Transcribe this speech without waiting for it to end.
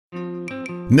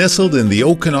Nestled in the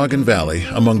Okanagan Valley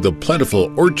among the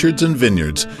plentiful orchards and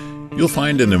vineyards, you'll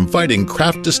find an inviting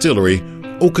craft distillery,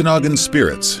 Okanagan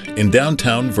Spirits, in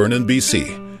downtown Vernon,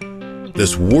 BC.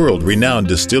 This world-renowned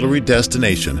distillery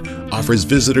destination offers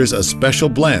visitors a special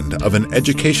blend of an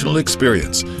educational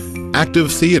experience, active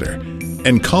theater,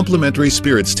 and complimentary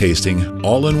spirits tasting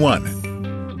all in one.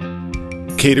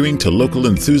 Catering to local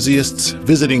enthusiasts,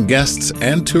 visiting guests,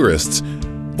 and tourists,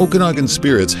 Okanagan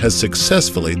Spirits has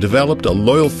successfully developed a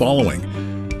loyal following,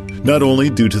 not only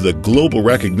due to the global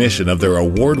recognition of their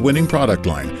award-winning product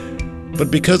line,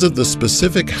 but because of the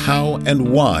specific how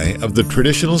and why of the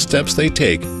traditional steps they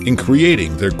take in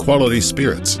creating their quality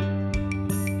spirits.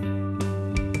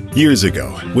 Years ago,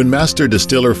 when master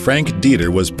distiller Frank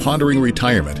Dieter was pondering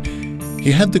retirement,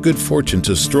 he had the good fortune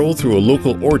to stroll through a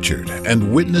local orchard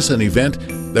and witness an event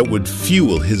that would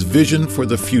fuel his vision for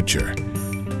the future.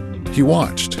 He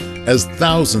watched as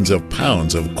thousands of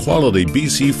pounds of quality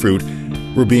BC fruit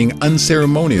were being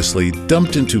unceremoniously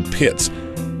dumped into pits,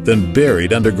 then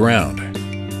buried underground.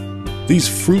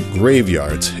 These fruit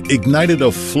graveyards ignited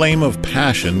a flame of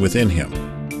passion within him.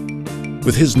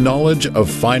 With his knowledge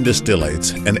of fine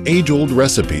distillates and age-old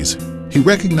recipes, he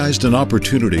recognized an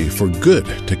opportunity for good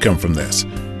to come from this,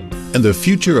 and the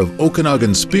future of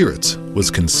Okanagan Spirits was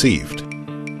conceived.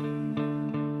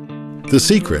 The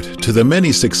secret to the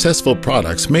many successful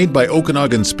products made by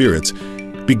Okanagan Spirits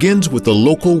begins with the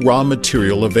local raw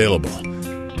material available.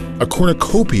 A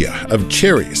cornucopia of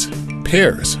cherries,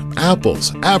 pears,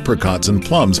 apples, apricots, and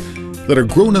plums that are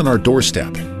grown on our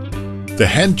doorstep. The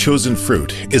hand-chosen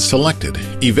fruit is selected,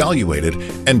 evaluated,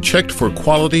 and checked for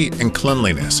quality and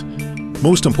cleanliness.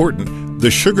 Most important, the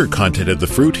sugar content of the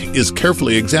fruit is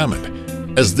carefully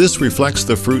examined, as this reflects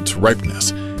the fruit's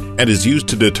ripeness and is used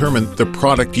to determine the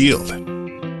product yield.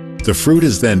 The fruit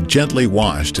is then gently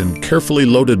washed and carefully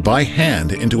loaded by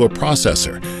hand into a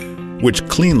processor, which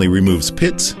cleanly removes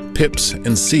pits, pips,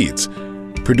 and seeds,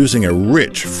 producing a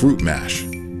rich fruit mash.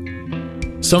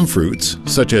 Some fruits,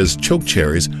 such as choke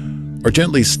cherries, are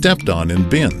gently stepped on in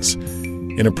bins,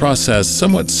 in a process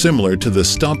somewhat similar to the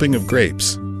stomping of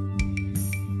grapes.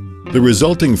 The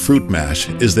resulting fruit mash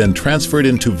is then transferred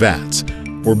into vats,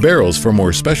 or barrels for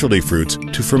more specialty fruits,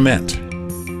 to ferment.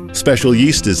 Special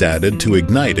yeast is added to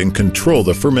ignite and control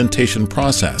the fermentation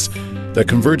process that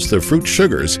converts the fruit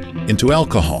sugars into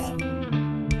alcohol.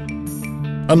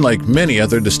 Unlike many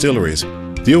other distilleries,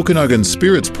 the Okanagan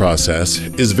Spirits process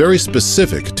is very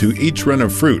specific to each run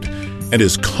of fruit and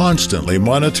is constantly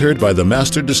monitored by the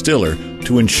master distiller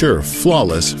to ensure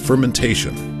flawless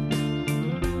fermentation.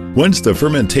 Once the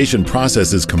fermentation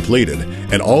process is completed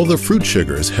and all the fruit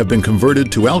sugars have been converted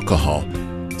to alcohol,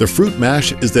 the fruit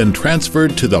mash is then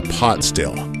transferred to the pot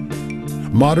still.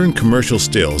 Modern commercial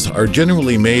stills are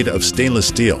generally made of stainless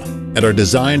steel and are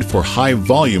designed for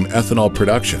high-volume ethanol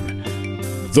production.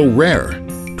 Though rare,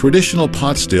 traditional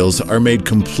pot stills are made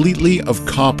completely of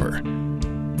copper.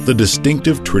 The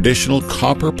distinctive traditional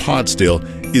copper pot still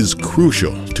is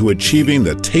crucial to achieving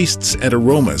the tastes and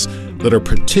aromas that are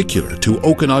particular to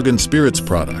Okanagan Spirits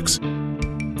products.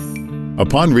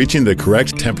 Upon reaching the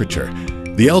correct temperature,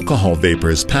 the alcohol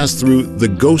vapors pass through the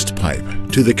ghost pipe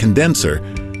to the condenser,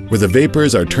 where the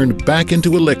vapors are turned back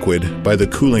into a liquid by the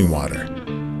cooling water.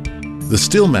 The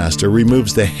still master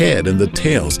removes the head and the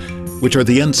tails, which are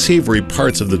the unsavory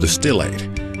parts of the distillate.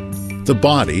 The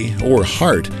body, or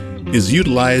heart, is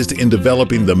utilized in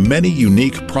developing the many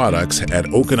unique products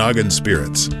at Okanagan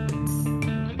Spirits.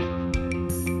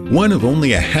 One of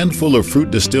only a handful of fruit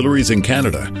distilleries in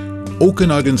Canada,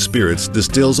 Okanagan Spirits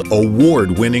distills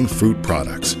award-winning fruit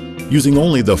products, using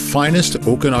only the finest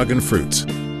Okanagan fruits.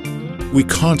 We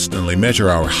constantly measure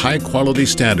our high-quality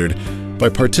standard by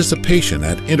participation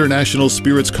at international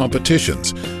spirits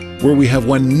competitions, where we have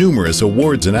won numerous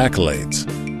awards and accolades.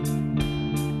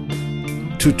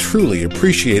 To truly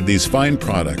appreciate these fine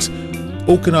products,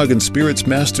 Okanagan Spirits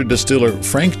Master Distiller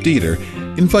Frank Dieter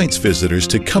invites visitors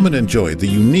to come and enjoy the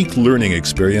unique learning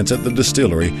experience at the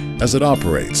distillery as it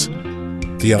operates.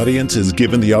 The audience is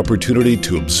given the opportunity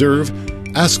to observe,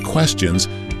 ask questions,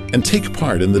 and take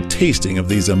part in the tasting of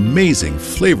these amazing,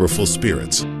 flavorful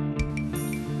spirits.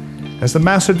 As the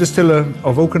Master Distiller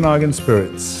of Okanagan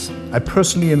Spirits, I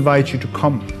personally invite you to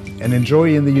come and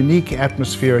enjoy in the unique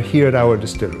atmosphere here at our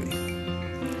distillery.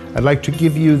 I'd like to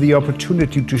give you the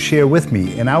opportunity to share with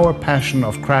me in our passion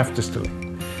of craft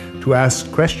distilling, to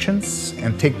ask questions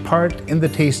and take part in the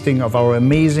tasting of our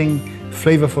amazing,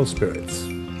 flavorful spirits.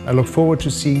 I look forward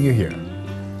to seeing you here.